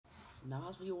Now,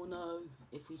 as we all know,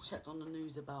 if we checked on the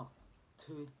news about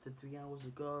 2 to 3 hours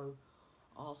ago,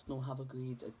 Arsenal have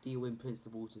agreed a deal in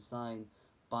principle to sign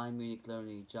Bayern Munich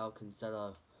loanee Joao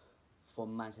Cancelo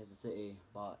from Manchester City.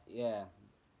 But yeah,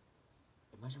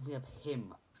 imagine we have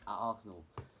him at Arsenal,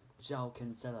 Joao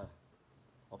Cancelo.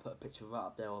 I'll put a picture right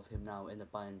up there of him now in the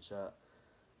Bayern shirt.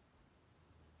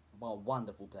 What a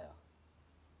wonderful player.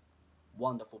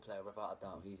 Wonderful player, without a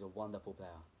doubt. He's a wonderful player.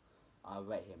 I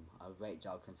rate him. I rate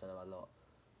Joao Cancelo a lot.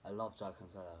 I love Joao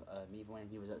Cancelo. Even when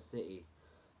he was at City.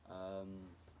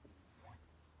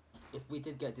 If we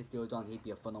did get this deal done, he'd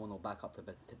be a phenomenal backup to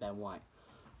Ben White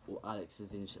or Alex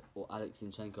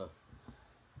Zinchenko.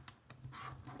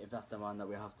 If that's the one that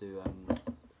we have to,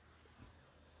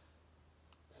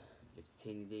 if the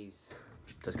team leaves,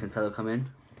 does Cancelo come in?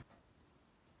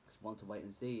 Just want to wait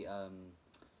and see.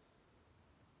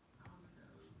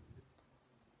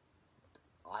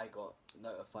 I got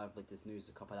notified with this news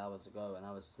a couple of hours ago, and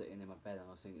I was sitting in my bed and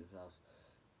I was thinking to myself,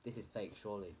 this is fake,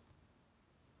 surely.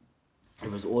 It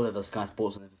was all over Sky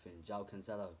Sports and everything. Joao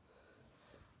Cancelo.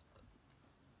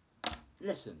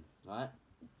 Listen, right?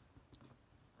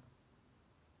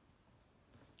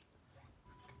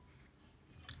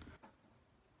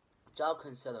 Joao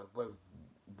Cancelo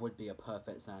would be a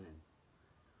perfect signing.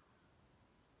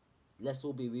 Let's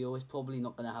all be real, it's probably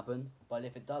not going to happen. But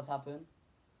if it does happen,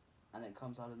 and it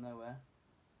comes out of nowhere,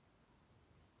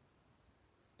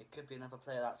 it could be another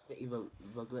player that City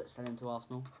regrets selling to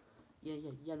Arsenal.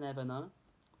 You never know.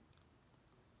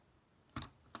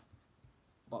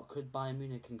 But could Bayern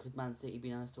Munich and could Man City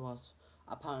be nice to us?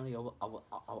 Apparently, I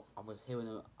was hearing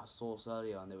a source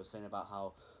earlier, and they were saying about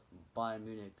how Bayern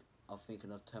Munich are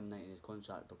thinking of terminating his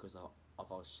contract because of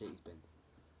how shit he's been.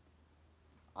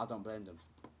 I don't blame them.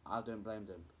 I don't blame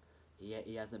them.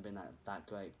 He hasn't been that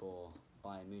great for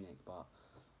Bayern Munich, but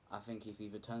I think if he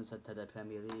returns to the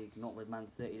Premier League, not with Man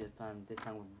City this time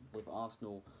with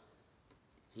Arsenal,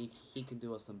 he can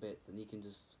do us some bits, and he can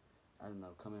just, I don't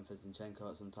know, come in for Zinchenko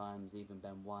at some times, even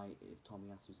Ben White if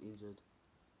Tomiyasu's injured.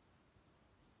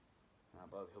 Nah,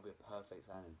 bro, he'll be a perfect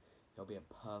signing. He'll be a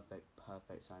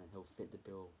perfect signing. He'll fit the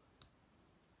bill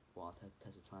what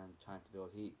Arteta's trying to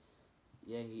build.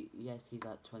 Yes, he's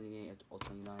at 28 or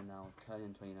 29 now,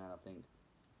 turning 29, I think.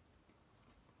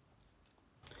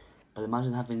 But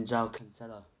imagine having Joao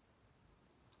Cancelo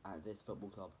at this football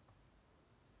club.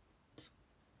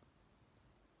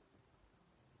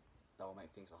 That will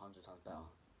make things 100 times better.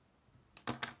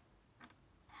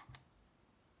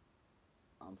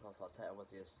 And plus, Arteta was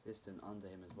the assistant under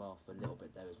him as well for a little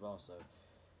bit there as well, so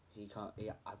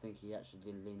I think he actually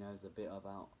really knows a bit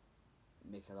about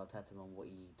Mikel Arteta and what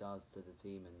he does to the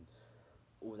team and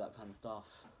all that kind of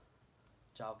stuff.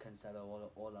 Joao Cancelo,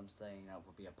 all I'm saying, that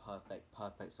would be a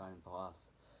perfect signing for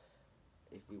us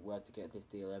if we were to get this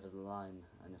deal over the line,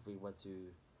 and if we were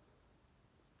to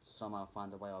somehow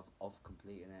find a way of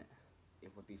completing it.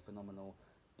 It would be phenomenal.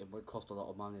 It would cost a lot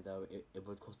of money though. It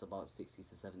would cost about 60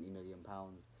 to 70 million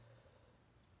pounds.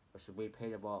 But should we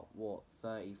pay about, what,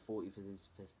 30, 40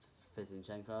 for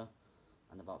Zinchenko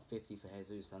and about 50 for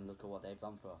Jesus, and look at what they've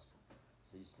done for us.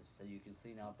 So you can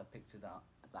see now the picture that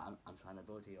I'm trying to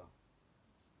build here.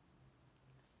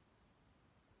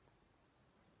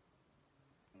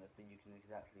 And I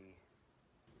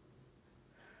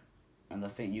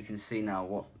think you can see now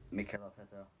what Mikel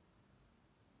Arteta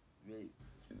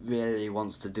really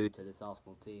wants to do to this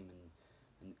Arsenal team,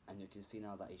 and you can see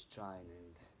now that he's trying,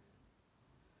 and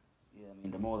yeah, I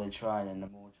mean, the more they try, then the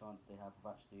more chance they have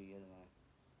of actually, I don't know.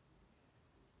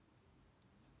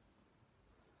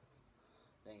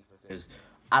 Things, because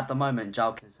at the moment,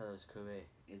 Joao Cancelo's career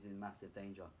is in massive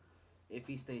danger. If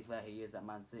he stays where he is at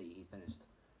Man City, he's finished.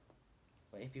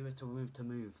 But if he was to move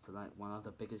to like one of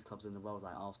the biggest clubs in the world,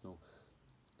 like Arsenal,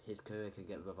 his career can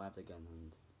get revived again.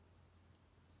 And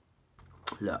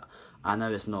look, I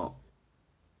know it's not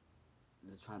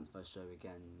the transfer show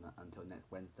again until next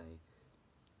Wednesday,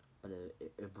 but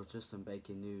it was just some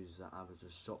breaking news that I was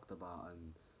just shocked about.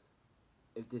 And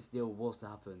if this deal was to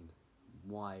happen,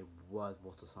 what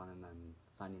a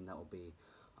signing that will be.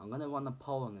 I'm gonna run a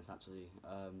poll on this actually.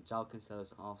 Joao Cancelo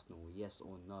to Arsenal, yes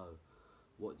or no?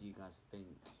 What do you guys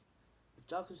think? If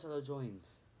Joao Cancelo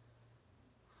joins,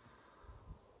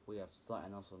 we have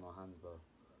something else on our hands, bro.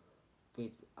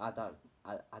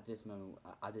 At this moment,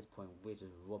 at this point, we're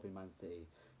just robbing Man City.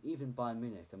 Even Bayern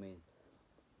Munich. I mean,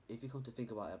 if you come to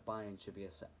think about it, Bayern should be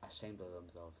ashamed of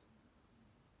themselves,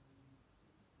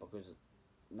 because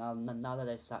now that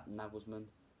they've sacked Nagelsmann,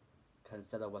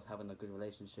 Cancelo was having a good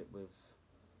relationship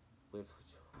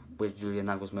with Julian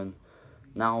Nagelsmann.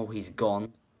 Now he's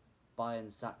gone.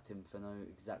 Bayern sacked him for no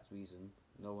exact reason.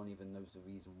 No one even knows the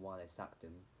reason why they sacked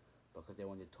him, because they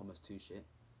wanted Thomas Tuchel.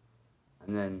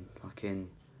 And then fucking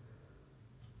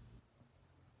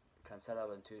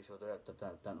Cancelo and Tuchel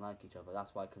don't like each other.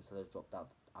 That's why Cancelo dropped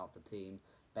out the team.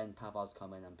 Ben Pavard's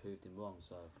come in and proved him wrong.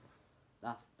 So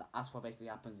that's what basically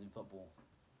happens in football.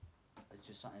 It's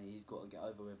just something he's got to get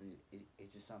over with.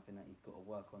 It's just something that he's got to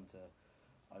work on to,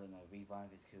 I don't know,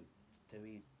 revive his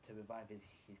revive his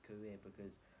career,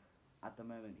 because at the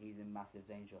moment he's in massive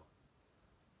danger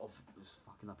of just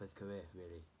fucking up his career,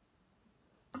 really.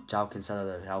 Joao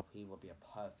Cancelo, how he would be a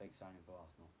perfect signing for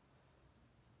Arsenal.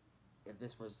 If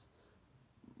this was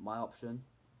my option,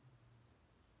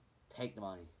 take the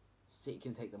money. City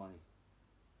can take the money.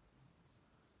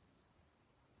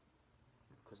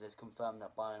 Because it's confirmed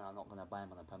that Bayern are not going to buy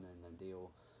him on a permanent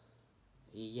deal.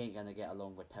 He ain't going to get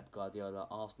along with Pep Guardiola.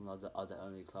 Arsenal are the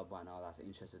only club right now that's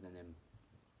interested in him.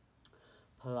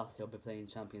 Plus, he'll be playing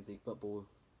Champions League football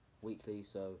weekly,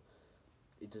 so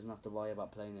he doesn't have to worry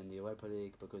about playing in the Europa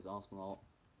League, because Arsenal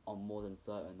are more than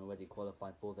certain already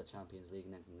qualified for the Champions League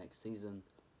next season.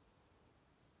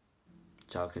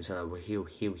 Joao Cancelo,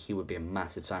 he would be a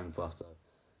massive signing for us though.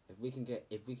 If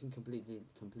we can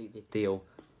complete this deal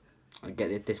and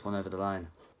get this one over the line.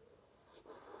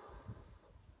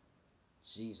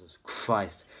 Jesus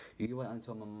Christ! You wait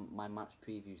until my match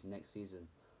previews next season.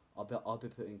 I'll be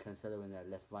putting Cancelo in there,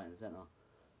 left, right, and centre,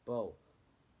 bro.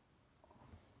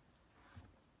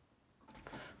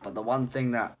 But the one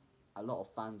thing that a lot of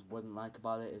fans wouldn't like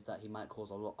about it is that he might cause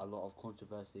a lot of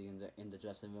controversy in the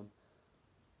dressing room.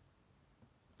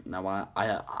 Now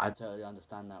I totally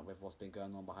understand that with what's been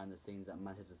going on behind the scenes at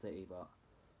Manchester City, but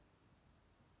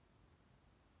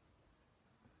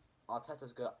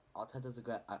Arteta's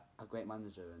a great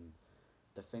manager, and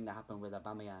the thing that happened with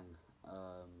Aubameyang,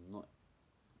 not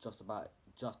just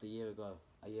a year ago,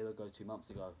 2 months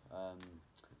ago,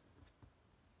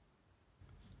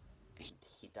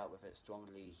 he dealt with it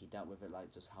strongly. He dealt with it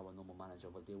like just how a normal manager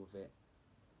would deal with it.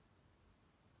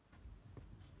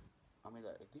 I mean,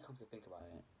 look, if you come to think about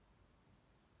it,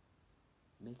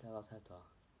 Mikel Arteta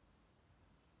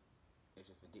is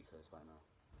just ridiculous right now.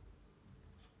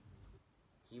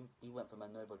 He went from a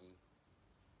nobody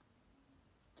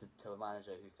to a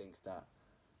manager who thinks that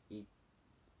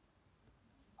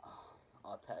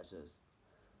Arteta's just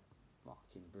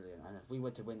fucking brilliant. And if we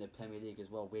were to win the Premier League as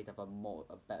well, we'd have a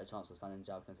better chance of signing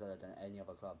Joao Cancelo than any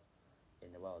other club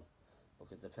in the world,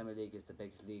 because the Premier League is the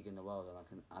biggest league in the world,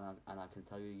 and I can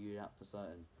tell you that for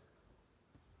certain.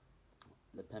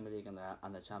 The Premier League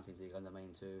and the Champions League are the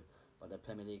main two, but the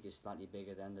Premier League is slightly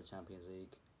bigger than the Champions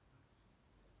League.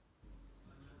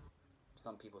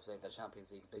 Some people say the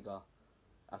Champions League is bigger.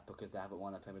 That's because they haven't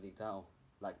won a Premier League title,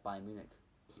 like Bayern Munich.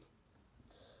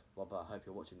 Well, but I hope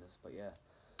you're watching this. But yeah,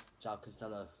 Joao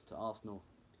Cancelo to Arsenal.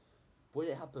 Would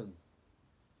it happen?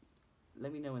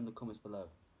 Let me know in the comments below.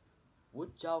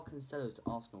 Would Joao Cancelo to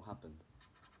Arsenal happen?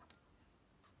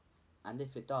 And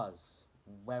if it does,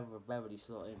 where would he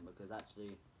slot in? Because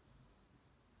actually,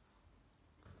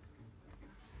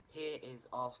 here is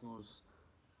Arsenal's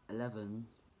 11.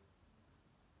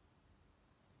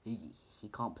 He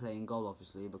can't play in goal,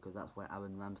 obviously, because that's where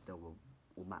Aaron Ramsdale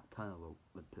or Matt Turner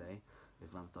would play.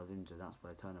 If Ramsdale's injured, that's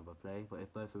where Turner would play. But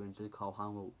if both are injured, Cole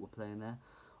Hahn will play in there.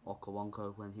 Or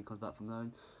Kawanko when he comes back from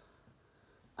loan.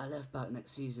 At left back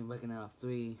next season, we're going to have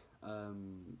 3.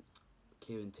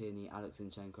 Kieran Tierney, Alex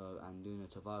Zinchenko, and Nuno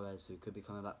Tavares, who could be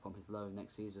coming back from his loan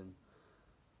next season.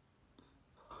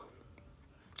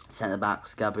 Centre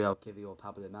backs, Gabriel Kivi or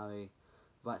Pablo Mari.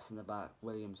 Right centre back,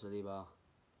 William Saliba,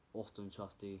 Austin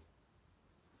Trusty,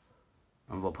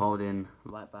 and Rob Holding.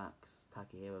 Right backs,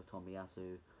 Takahiro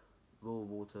Tomiyasu, Raul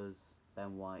Waters,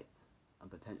 Ben White, and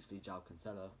potentially Joao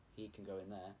Cancelo. He can go in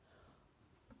there.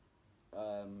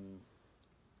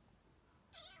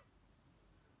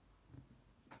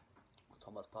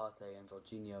 Thomas Partey and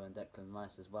Jorginho and Declan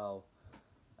Rice as well.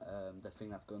 The thing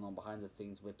that's going on behind the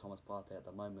scenes with Thomas Partey at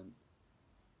the moment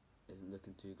isn't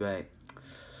looking too great.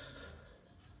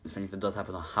 If anything does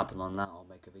happen on that, I'll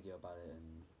make a video about it.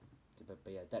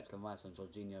 But yeah, Declan Rice and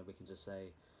Jorginho, we can just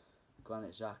say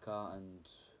Granit Xhaka and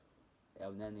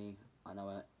El Neni. I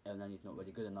know El Neni's not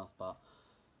really good enough, but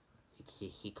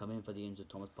he come in for the injured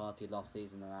Thomas Partey last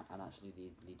season, and actually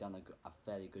he done a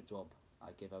fairly good job. I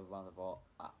gave a round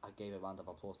of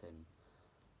applause to him.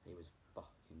 He was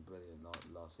fucking brilliant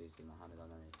last season, Mohamed El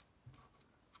Neni.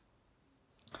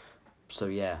 So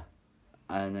yeah,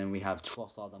 and then we have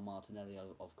Trossard and Martinelli,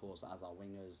 of course, as our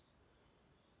wingers.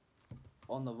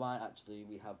 On the right, actually,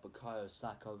 we have Bukayo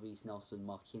Saka, Reece Nelson,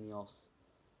 Marquinhos,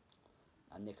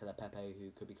 and Nicola Pepe,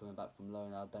 who could be coming back from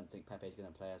loan. I don't think Pepe is going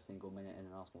to play a single minute in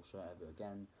an Arsenal shirt ever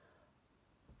again.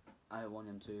 I don't want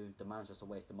him to. The manager's a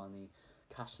waste of money.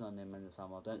 Cashing on him in the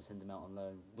summer. Don't send him out on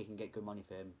loan. We can get good money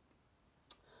for him.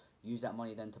 Use that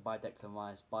money then to buy Declan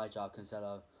Rice, buy Joao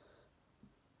Cancelo.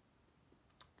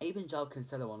 Even Joao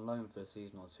Cancelo on loan for a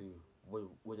season or two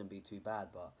wouldn't be too bad,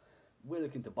 but we're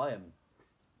looking to buy him.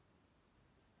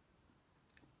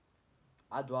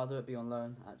 I'd rather it be on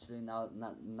loan, actually, now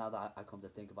that I come to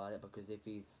think about it, because if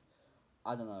he's,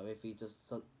 I don't know, if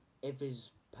his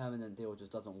permanent deal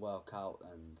just doesn't work out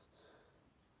and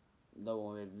no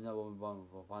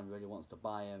one really wants to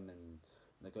buy him and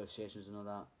negotiations and all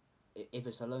that, if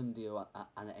it's a loan deal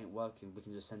and it ain't working, we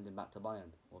can just send him back to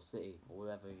Bayern or City or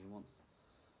wherever he wants.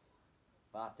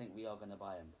 But I think we are going to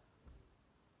buy him.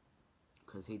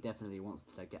 Because he definitely wants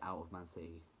to get out of Man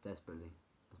City, desperately.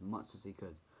 As much as he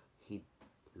could. He'd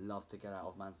love to get out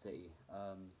of Man City.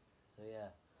 So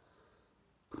yeah.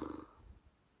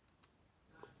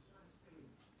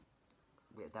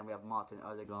 Then we have Martin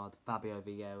Odegaard, Fabio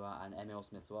Vieira and Emil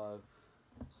Smith-Rowe.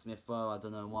 Smith-Rowe, I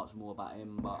don't know much more about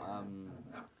him, but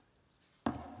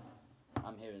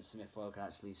I'm hearing Smith-Rowe can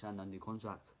actually sign a new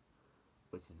contract,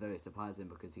 which is very surprising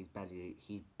because he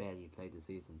barely played the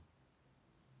season.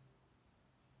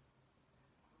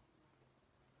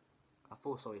 I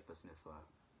feel sorry for Smith-Rowe.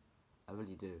 I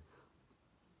really do.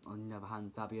 On the other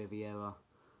hand, Fabio Vieira,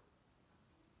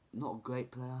 not a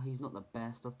great player. He's not the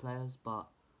best of players, but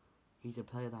he's a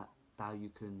player that you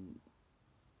can...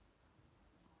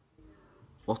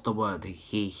 What's the word?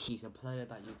 He's a player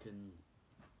that you can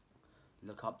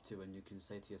look up to and you can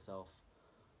say to yourself,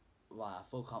 right, I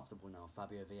feel comfortable now.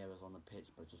 Fabio Vieira's on the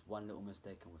pitch, but just one little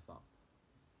mistake and we're fucked.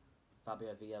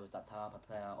 Fabio Vieira is that type of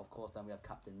player. Of course, then we have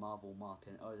Captain Marvel,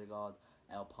 Martin Odegaard,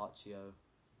 El Pacho,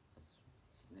 that's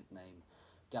his nickname,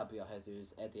 Gabriel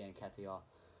Jesus, Eddie Nketiah,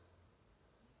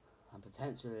 and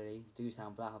potentially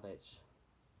Dusan Vlahovic.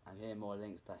 I'm hearing more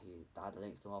links that the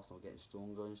links to Arsenal are getting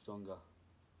stronger and stronger.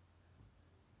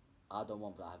 I don't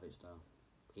want Vlahovic though.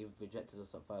 He rejected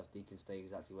us at first. He can stay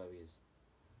exactly where he is.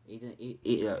 He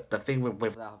didn't. The thing with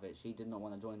Vlahovic, he did not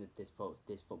want to join this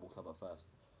football club at first.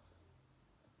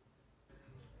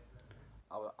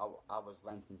 I was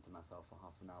ranting to myself for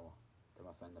half an hour, to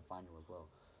my friend the final as well.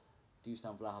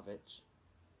 Dusan Vlahovic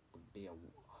would be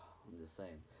I'm just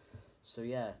saying. So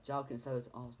yeah, Joao Cancelo to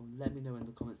Arsenal. Let me know in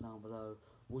the comments down below.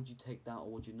 Would you take that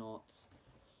or would you not?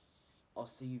 I'll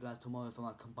see you guys tomorrow for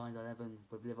my combined 11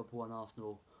 with Liverpool and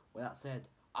Arsenal. With that said,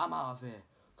 I'm out of here.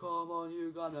 Come on,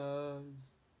 you Gunners.